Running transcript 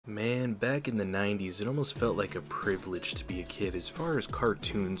Man, back in the 90s, it almost felt like a privilege to be a kid. As far as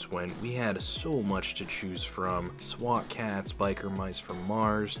cartoons went, we had so much to choose from. SWAT Kats, Biker Mice from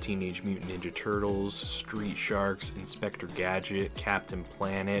Mars, Teenage Mutant Ninja Turtles, Street Sharks, Inspector Gadget, Captain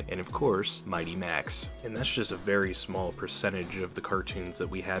Planet, and of course, Mighty Max. And that's just a very small percentage of the cartoons that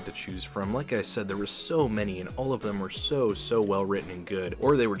we had to choose from. Like I said, there were so many, and all of them were so well written and good,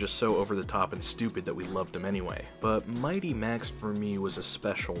 or they were just so over the top and stupid that we loved them anyway. But Mighty Max for me was a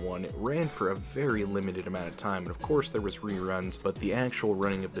special one. It ran for a very limited amount of time, and of course there was reruns, but the actual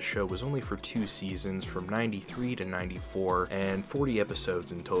running of the show was only for 2 seasons from 93 to 94 and 40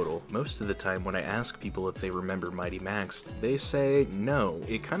 episodes in total. Most of the time when I ask people if they remember Mighty Max, they say no.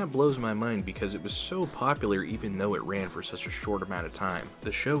 It kind of blows my mind because it was so popular even though it ran for such a short amount of time.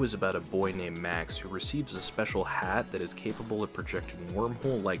 The show is about a boy named Max who receives a special hat that is capable of projecting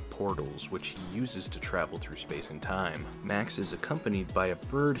wormhole-like portals, which he uses to travel through space and time. Max is accompanied by a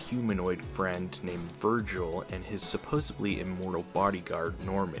bird humanoid friend named Virgil and his supposedly immortal bodyguard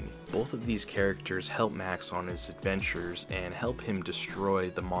Norman. Both of these characters help Max on his adventures and help him destroy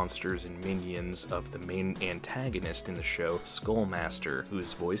the monsters and minions of the main antagonist in the show, Skullmaster, who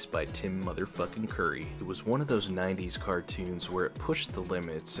is voiced by Tim motherfucking Curry. It was one of those 90s cartoons where it pushed the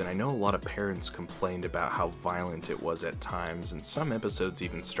limits, and I know a lot of parents complained about how violent it was at times, and some episodes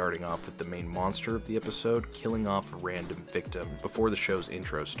even starting off with the main monster of the episode killing off a random victim before the show's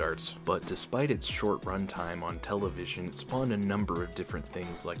intro starts. But despite its short runtime on television, it spawned a number of different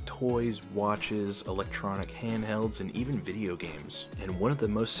things like toys, watches, electronic handhelds, and even video games. And one of the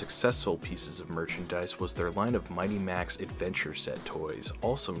most successful pieces of merchandise was their line of Mighty Max Adventure Set toys,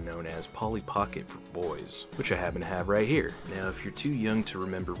 also known as Polly Pocket for boys, which I happen to have right here. Now, if you're too young to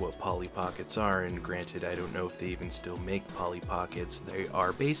remember what Polly Pockets are, and granted I don't know if they even still make Polly Pockets, they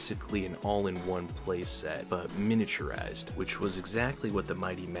are basically an all-in-one play set, but miniaturized, which was exactly what the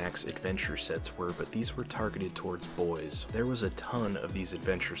Mighty Max Adventure Sets were, but these were targeted towards boys. There was a ton of these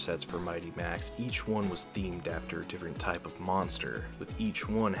adventure sets for Mighty Max. Each one was themed after a different type of monster, with each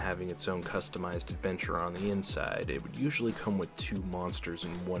one having its own customized adventure on the inside. It would usually come with 2 monsters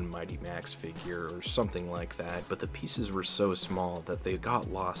and 1 Mighty Max figure or something like that, but the pieces were so small that they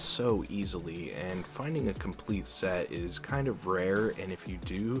got lost so easily, and finding a complete set is kind of rare, and if you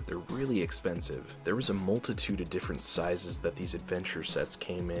do, they're really expensive. There was a multitude of different sizes that these adventure sets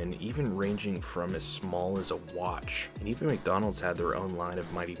came in, even ranging from as small as a watch. And even McDonald's had their own line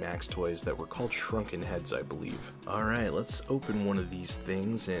of Mighty Max toys that were called Shrunken Heads, I believe. Alright, let's open one of these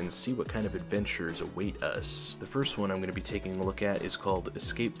things and see what kind of adventures await us. The first one I'm going to be taking a look at is called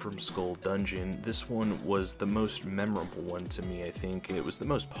Escape from Skull Dungeon. This one was the most memorable one to me, I think. It was the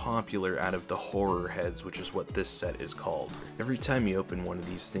most popular out of the horror heads, which is what this set is called. Every time you open one of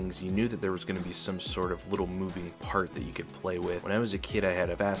these things, you knew that there was going to be some sort of little moving part that you could play with. When I was a kid, I had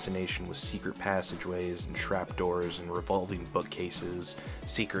a fascination with secret passageways and trapdoors and revolving bookcases,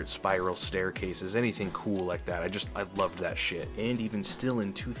 secret spiral staircases, anything cool like that. I loved that shit. And even still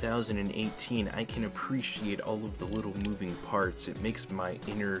in 2018, I can appreciate all of the little moving parts. It makes my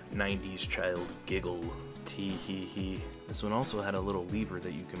inner 90s child giggle. Tee hee hee. This one also had a little lever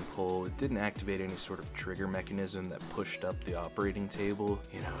that you can pull. It didn't activate any sort of trigger mechanism that pushed up the operating table.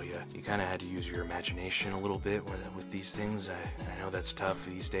 You know, you kind of had to use your imagination a little bit with these things. I know that's tough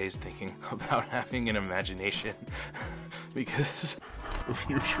these days thinking about having an imagination because The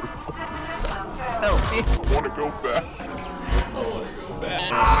future fucking sucks. Help me. I wanna go back. I wanna go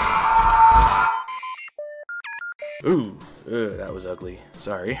back. Ooh, that was ugly.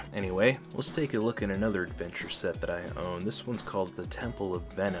 Sorry. Anyway, let's take a look at another adventure set that I own. This one's called the Temple of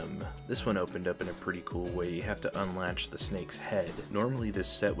Venom. This one opened up in a pretty cool way. You have to unlatch the snake's head. Normally this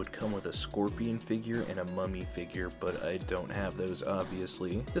set would come with a scorpion figure and a mummy figure, but I don't have those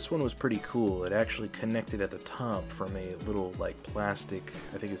obviously. This one was pretty cool. It actually connected at the top from a little like plastic,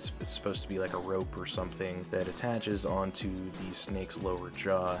 I think it's supposed to be like a rope or something that attaches onto the snake's lower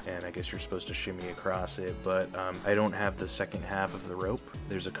jaw, and I guess you're supposed to shimmy across it, but I don't have the second half of the rope.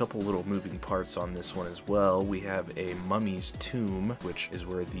 There's a couple little moving parts on this one as well. We have a mummy's tomb, which is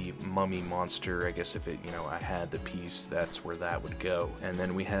where the mummy monster, I guess if it, you know, I had the piece, that's where that would go. And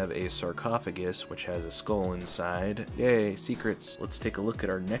then we have a sarcophagus, which has a skull inside. Yay, secrets. Let's take a look at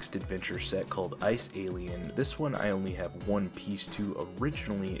our next adventure set called Ice Alien. This one I only have one piece to.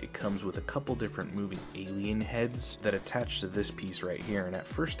 Originally, it comes with a couple different moving alien heads that attach to this piece right here, and at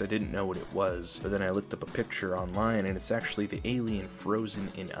first I didn't know what it was, but then I looked up a picture online and it's actually actually the alien frozen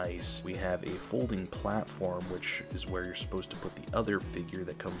in ice. We have a folding platform, which is where you're supposed to put the other figure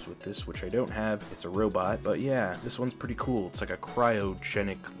that comes with this, which I don't have. It's a robot, but yeah, this one's pretty cool. It's like a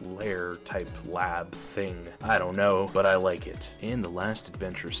cryogenic lair type lab thing. I don't know, but I like it. And the last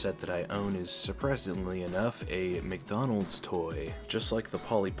adventure set that I own is, surprisingly enough, a McDonald's toy. Just like the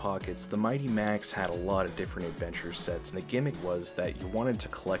Polly Pockets, the Mighty Max had a lot of different adventure sets, and the gimmick was that you wanted to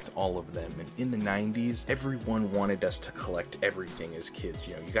collect all of them. And in the 90s, everyone wanted us to collect everything as kids.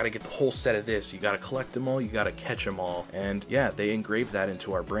 You know, you gotta get the whole set of this, you gotta collect them all, you gotta catch them all. And yeah, they engraved that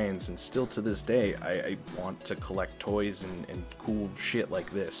into our brains, and still to this day, I want to collect toys and cool shit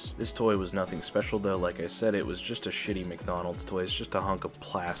like this. This toy was nothing special though. Like I said, it was just a shitty McDonald's toy. It's just a hunk of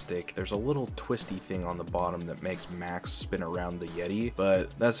plastic. There's a little twisty thing on the bottom that makes Max spin around the Yeti, but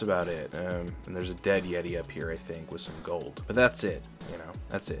that's about it. And there's a dead Yeti up here, I think, with some gold. But that's it, you know,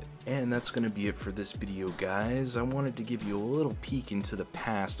 that's it. And that's gonna be it for this video, guys. I wanted to give you a little peek into the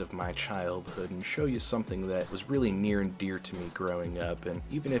past of my childhood and show you something that was really near and dear to me growing up. And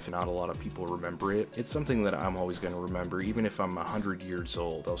even if not a lot of people remember it, it's something that I'm always gonna remember. Even if I'm 100 years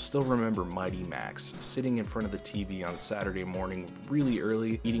old, I'll still remember Mighty Max, sitting in front of the TV on Saturday morning really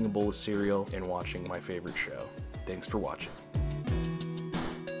early, eating a bowl of cereal and watching my favorite show. Thanks for watching.